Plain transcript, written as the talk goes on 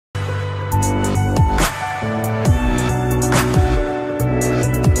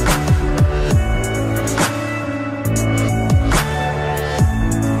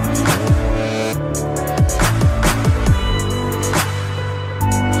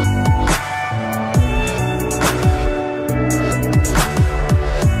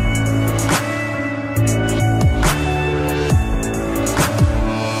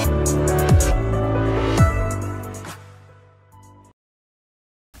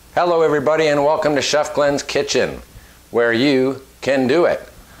Hello everybody and welcome to Chef Glen's Kitchen, where you can do it.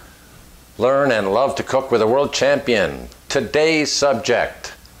 Learn and love to cook with a world champion. Today's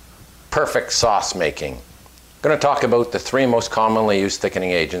subject, perfect sauce making. I'm going to talk about the 3 most commonly used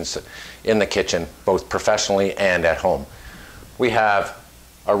thickening agents in the kitchen, both professionally and at home. We have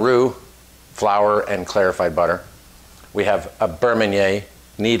a roux, flour and clarified butter. We have a beurre meunier,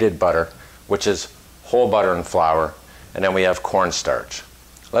 kneaded butter, which is whole butter and flour, and then we have cornstarch.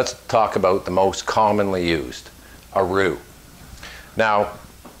 Let's talk about the most commonly used, a roux. Now,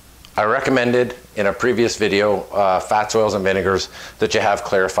 I recommended in a previous video, fats, oils, and vinegars, that you have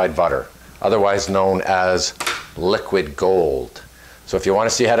clarified butter, otherwise known as liquid gold. So if you want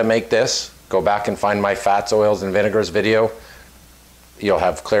to see how to make this, go back and find my fats, oils, and vinegars video. You'll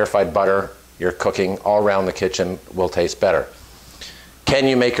have clarified butter. Your cooking all around the kitchen will taste better. Can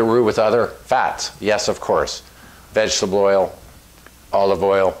you make a roux with other fats? Yes, of course. Vegetable oil, olive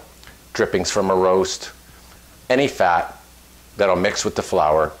oil, drippings from a roast, any fat that'll mix with the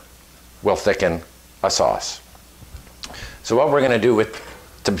flour will thicken a sauce. So what we're going to do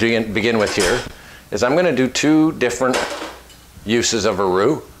to begin with here is I'm going to do 2 different uses of a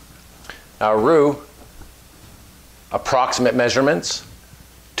roux. Now, a roux, approximate measurements: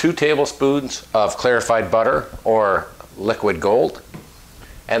 2 tablespoons of clarified butter or liquid gold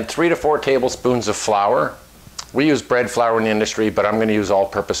and 3 to 4 tablespoons of flour. We use bread flour in the industry, but I'm going to use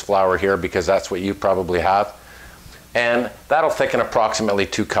all-purpose flour here because that's what you probably have. And that'll thicken approximately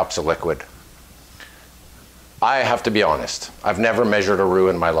 2 cups of liquid. I have to be honest, I've never measured a roux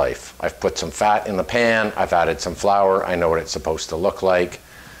in my life. I've put some fat in the pan, I've added some flour, I know what it's supposed to look like.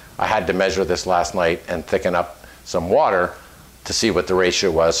 I had to measure this last night and thicken up some water to see what the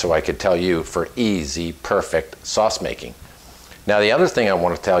ratio was so I could tell you for easy, perfect sauce making. Now, the other thing I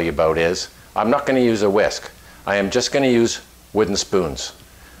want to tell you about is I'm not going to use a whisk. I am just going to use wooden spoons.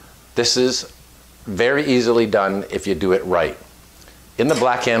 This is very easily done if you do it right. In the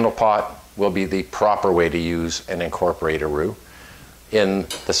black handle pot will be the proper way to use and incorporate a roux. In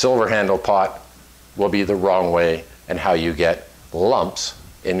the silver handle pot will be the wrong way and how you get lumps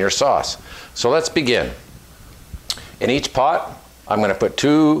in your sauce. So let's begin. In each pot, I'm going to put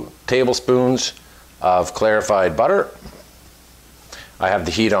 2 tablespoons of clarified butter. I have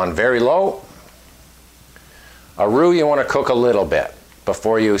the heat on very low. A roux you want to cook a little bit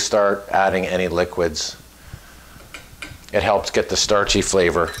before you start adding any liquids. It helps get the starchy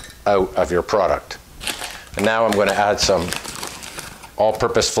flavor out of your product. And now I'm going to add some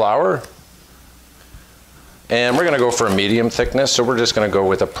all-purpose flour. And we're going to go for a medium thickness, so we're just going to go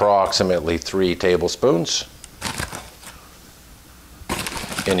with approximately 3 tablespoons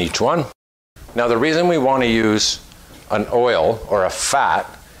in each one. Now, the reason we want to use an oil or a fat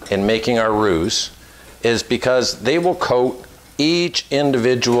in making our roux is because they will coat each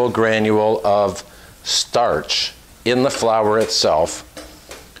individual granule of starch in the flour itself,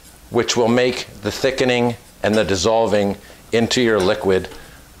 which will make the thickening and the dissolving into your liquid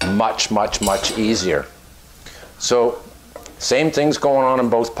much, much, much easier. So, same thing's going on in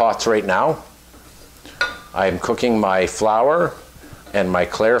both pots right now. I'm cooking my flour and my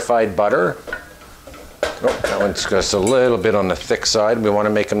clarified butter. Oh, that one's just a little bit on the thick side. We want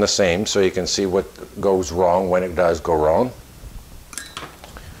to make them the same so you can see what goes wrong when it does go wrong.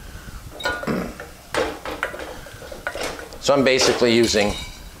 So I'm basically using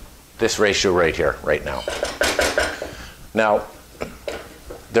this ratio right here, right now. Now,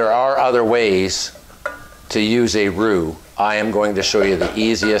 there are other ways to use a roux. I am going to show you the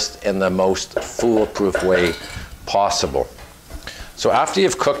easiest and the most foolproof way possible. So after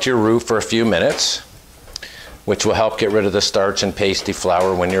you've cooked your roux for a few minutes, which will help get rid of the starch and pasty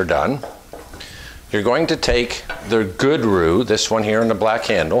flour when you're done, you're going to take the good roux, this one here in the black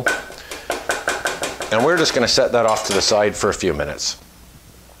handle, and we're just going to set that off to the side for a few minutes.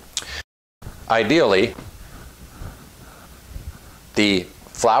 Ideally, the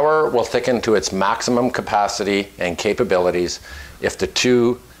flour will thicken to its maximum capacity and capabilities if the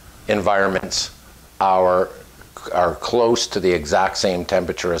 2 environments are close to the exact same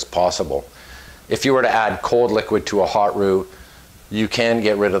temperature as possible. If you were to add cold liquid to a hot roux, you can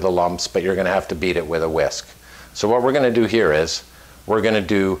get rid of the lumps, but you're going to have to beat it with a whisk. So what we're going to do here is we're going to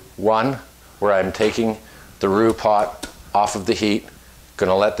do one where I'm taking the roux pot off of the heat, going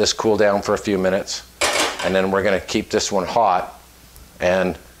to let this cool down for a few minutes, and then we're going to keep this one hot,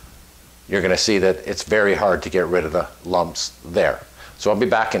 and you're going to see that it's very hard to get rid of the lumps there. So I'll be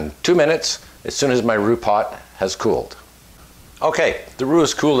back in 2 minutes as soon as my roux pot has cooled. Okay, the roux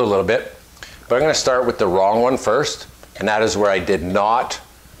has cooled a little bit, but I'm going to start with the wrong one first, and that is where I did not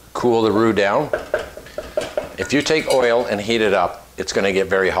cool the roux down. If you take oil and heat it up, it's going to get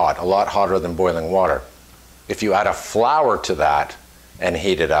very hot, a lot hotter than boiling water. If you add a flour to that and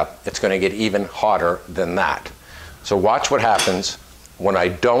heat it up, it's going to get even hotter than that. So watch what happens when I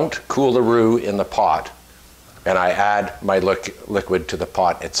don't cool the roux in the pot and I add my liquid to the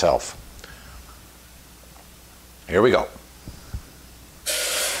pot itself. Here we go.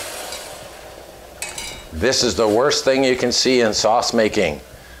 This is the worst thing you can see in sauce making.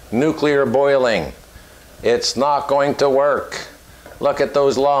 Nuclear boiling. It's not going to work. Look at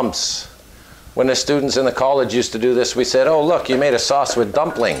those lumps. When the students in the college used to do this, we said, oh look, you made a sauce with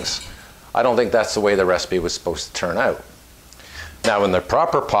dumplings. I don't think that's the way the recipe was supposed to turn out. Now in the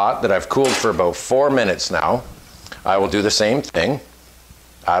proper pot that I've cooled for about 4 minutes now, I will do the same thing.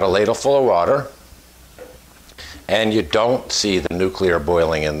 Add a ladle full of water. And you don't see the nuclear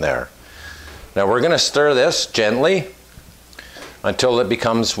boiling in there. Now we're going to stir this gently until it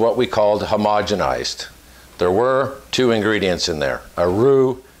becomes what we called homogenized. There were 2 ingredients in there, a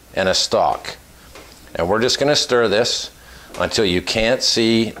roux and a stock. And we're just going to stir this until you can't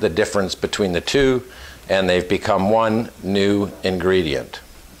see the difference between the two and they've become one new ingredient.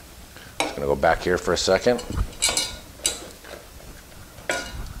 Just going to go back here for a second.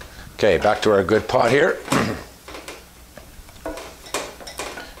 Okay, back to our good pot here.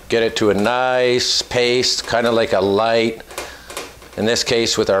 Get it to a nice paste, kind of like a light, in this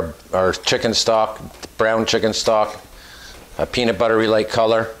case with our chicken stock, brown chicken stock, a peanut buttery light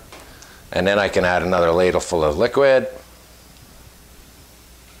color, and then I can add another ladle full of liquid.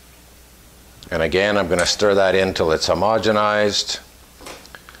 And again, I'm going to stir that in till it's homogenized.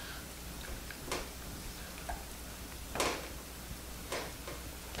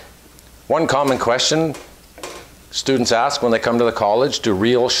 One common question students ask when they come to the college, do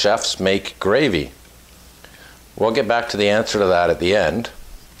real chefs make gravy? We'll get back to the answer to that at the end.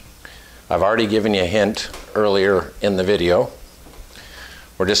 I've already given you a hint earlier in the video.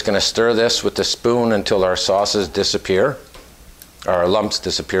 We're just going to stir this with the spoon until our sauces disappear. Our lumps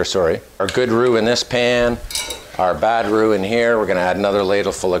disappear, sorry. Our good roux in this pan, our bad roux in here. We're going to add another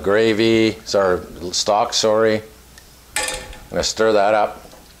ladle full of gravy. Sorry, stock, sorry. I'm going to stir that up.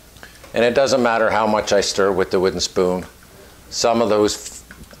 And it doesn't matter how much I stir with the wooden spoon. Some of those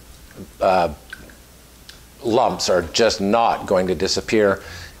lumps are just not going to disappear.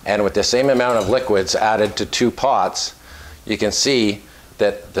 And with the same amount of liquids added to 2 pots, you can see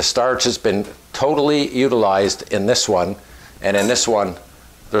that the starch has been totally utilized in this one. And in this one,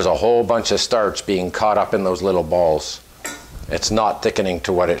 there's a whole bunch of starch being caught up in those little balls. It's not thickening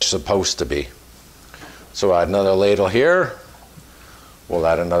to what it's supposed to be. So add another ladle here. We'll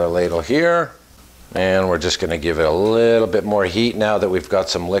add another ladle here. And we're just going to give it a little bit more heat now that we've got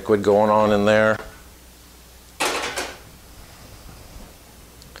some liquid going on in there.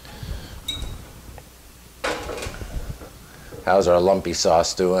 How's our lumpy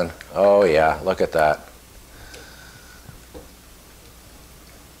sauce doing? Oh yeah, look at that.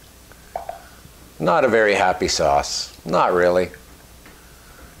 Not a very happy sauce. Not really.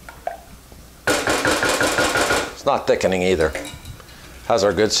 It's not thickening either. How's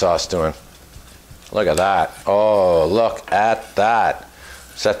our good sauce doing? Look at that. Oh, look at that.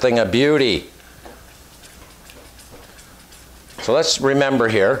 It's that thing of beauty. So let's remember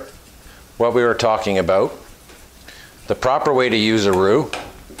here what we were talking about. The proper way to use a roux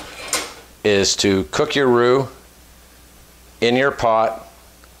is to cook your roux in your pot,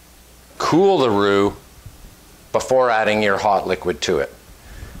 cool the roux before adding your hot liquid to it.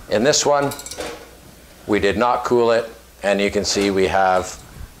 In this one, we did not cool it, and you can see we have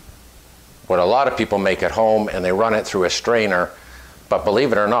what a lot of people make at home, and they run it through a strainer. But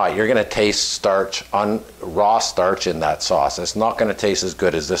believe it or not, you're going to taste starch, raw starch in that sauce. It's not going to taste as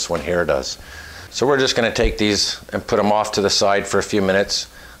good as this one here does. So we're just going to take these and put them off to the side for a few minutes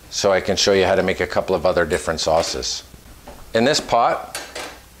so I can show you how to make a couple of other different sauces. In this pot,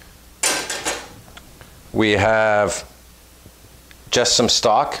 we have just some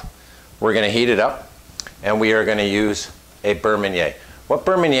stock. We're going to heat it up, and we are going to use a beurre meunier. What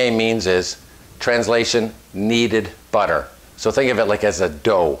beurre meunier means is, translation, kneaded butter. So think of it like as a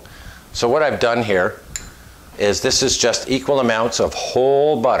dough. So what I've done here is this is just equal amounts of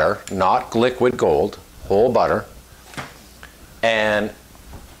whole butter, not liquid gold, whole butter, and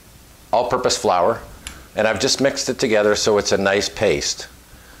all-purpose flour. And I've just mixed it together so it's a nice paste.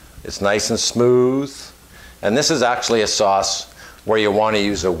 It's nice and smooth. And this is actually a sauce where you want to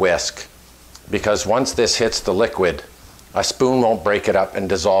use a whisk, because once this hits the liquid, a spoon won't break it up and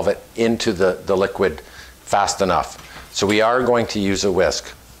dissolve it into the liquid fast enough. So we are going to use a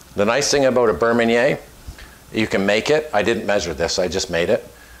whisk. The nice thing about a beurre meunier, you can make it. I didn't measure this, I just made it.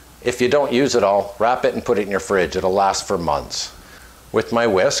 If you don't use it all, wrap it and put it in your fridge. It'll last for months. with my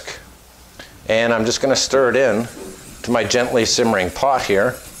whisk, and I'm just going to stir it in to my gently simmering pot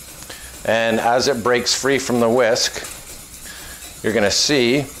here. And as it breaks free from the whisk, you're going to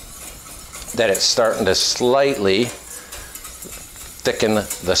see that it's starting to slightly thicken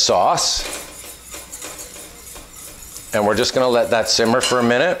the sauce. And we're just going to let that simmer for a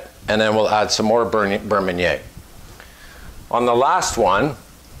minute, and then we'll add some more beurre meunier. On the last one,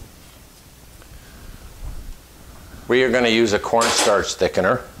 we are going to use a cornstarch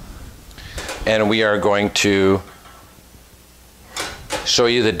thickener, and we are going to show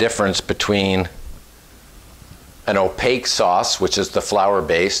you the difference between an opaque sauce, which is the flour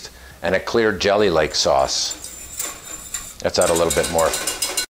based, and a clear jelly-like sauce. Let's add a little bit more.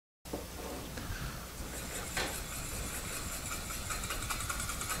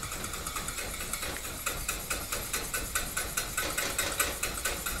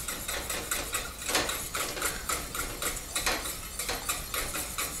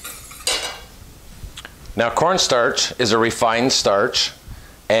 Now, cornstarch is a refined starch,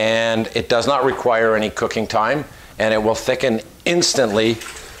 and it does not require any cooking time, and it will thicken instantly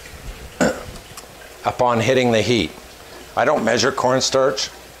upon hitting the heat. I don't measure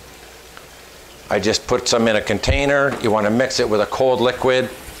cornstarch. I just put some in a container. You want to mix it with a cold liquid.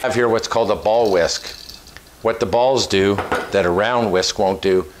 I have here what's called a ball whisk. What the balls do that a round whisk won't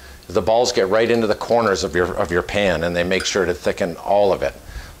do is the balls get right into the corners of your pan, and they make sure to thicken all of it.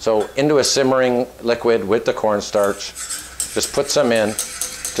 So into a simmering liquid with the cornstarch, just put some in,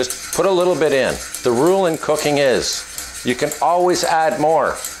 just put a little bit in. The rule in cooking is you can always add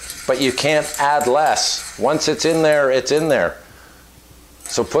more, but you can't add less. Once it's in there, it's in there.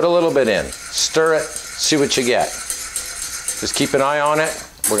 So put a little bit in, stir it, see what you get. Just keep an eye on it.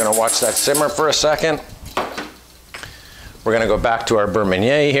 We're gonna watch that simmer for a second. We're gonna go back to our beurre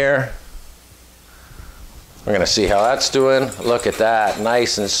meunier here. We're going to see how that's doing. Look at that,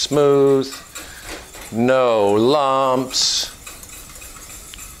 nice and smooth, no lumps.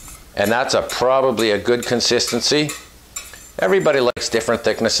 And that's probably a good consistency. Everybody likes different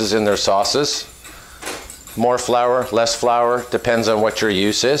thicknesses in their sauces. More flour, less flour, depends on what your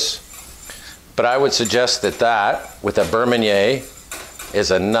use is. But I would suggest that with a beurre meunier is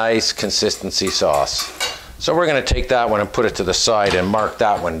a nice consistency sauce. So we're going to take that one and put it to the side and mark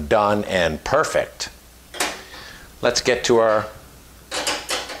that one done and perfect. Let's get to our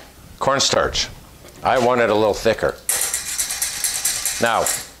cornstarch. I want it a little thicker. Now,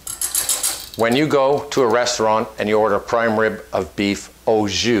 when you go to a restaurant and you order prime rib of beef au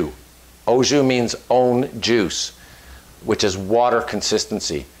jus, au jus means own juice, which is water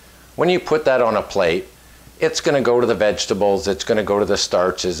consistency. When you put that on a plate, it's going to go to the vegetables, it's going to go to the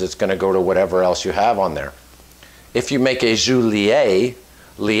starches, it's going to go to whatever else you have on there. If you make a jus lié,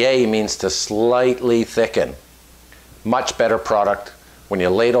 lié means to slightly thicken. Much better product. When you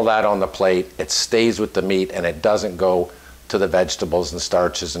ladle that on the plate, it stays with the meat and it doesn't go to the vegetables and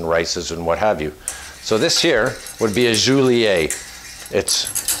starches and rices and what have you. So this here would be a jus lié. It's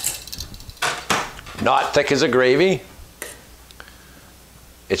not thick as a gravy.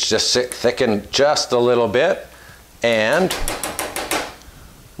 It's just thickened just a little bit, and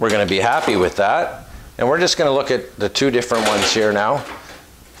we're going to be happy with that. And we're just going to look at the two different ones here now.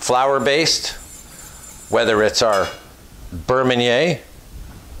 Flour based, whether it's our beurre meunier,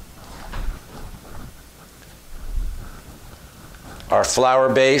 our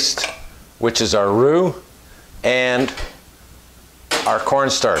flour based, which is our roux, and our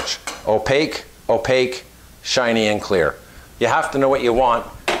cornstarch, opaque, opaque, shiny and clear. You have to know what you want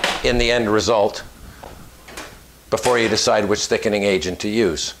in the end result before you decide which thickening agent to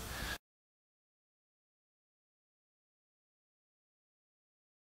use.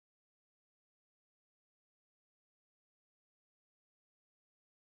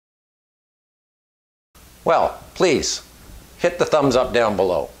 Well, please hit the thumbs up down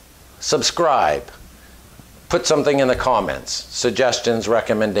below. Subscribe. Put something in the comments. Suggestions,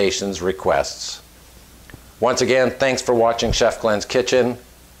 recommendations, requests. Once again, thanks for watching Chef Glen's Kitchen.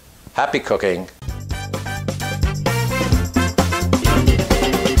 Happy cooking.